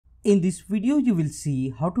In this video, you will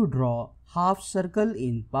see how to draw half circle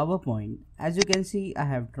in PowerPoint. As you can see, I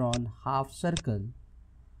have drawn half circle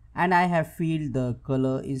and I have filled the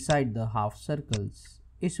color inside the half circles.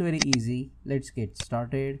 It's very easy. Let's get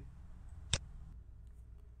started.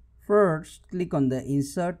 First, click on the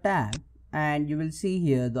Insert tab and you will see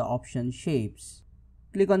here the option Shapes.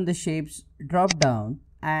 Click on the Shapes drop down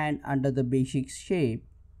and under the basic shape,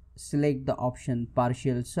 select the option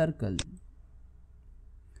Partial Circle.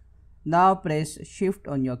 Now press Shift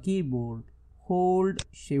on your keyboard, hold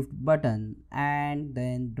Shift button and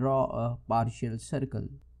then draw a partial circle.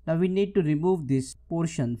 Now we need to remove this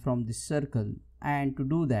portion from this circle, and to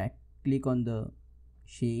do that click on the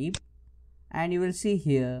shape and you will see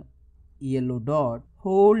here yellow dot.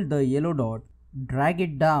 Hold the yellow dot, drag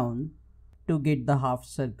it down to get the half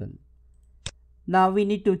circle. Now we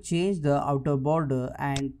need to change the outer border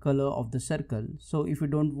and color of the circle. So if you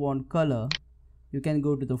don't want color, you can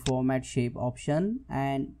go to the Format Shape option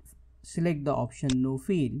and select the option No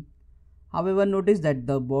Fill. However, notice that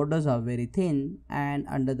the borders are very thin, and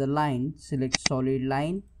under the line, select Solid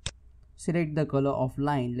Line. Select the color of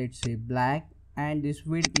line, let's say black, and this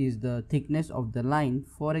width is the thickness of the line.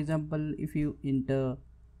 For example, if you enter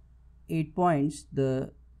 8 points,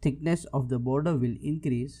 the thickness of the border will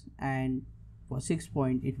increase, and for 6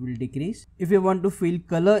 points it will decrease. If you want to fill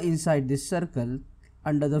color inside this circle,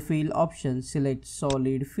 under the fill option, select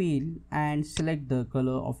solid fill and select the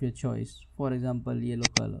color of your choice, for example yellow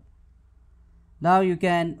color. Now you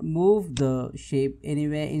can move the shape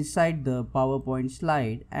anywhere inside the PowerPoint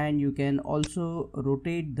slide, and you can also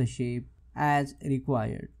rotate the shape as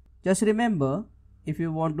required. Just remember, if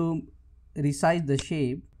you want to resize the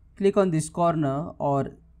shape, click on this corner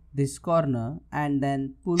or this corner and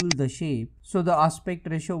then pull the shape so the aspect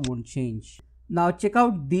ratio won't change. Now check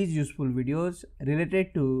out these useful videos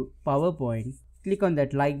related to PowerPoint. Click on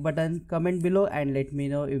that like button, comment below and let me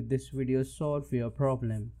know if this video solved your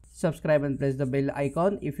problem. Subscribe and press the bell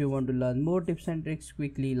icon if you want to learn more tips and tricks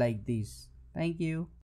quickly like these. Thank you.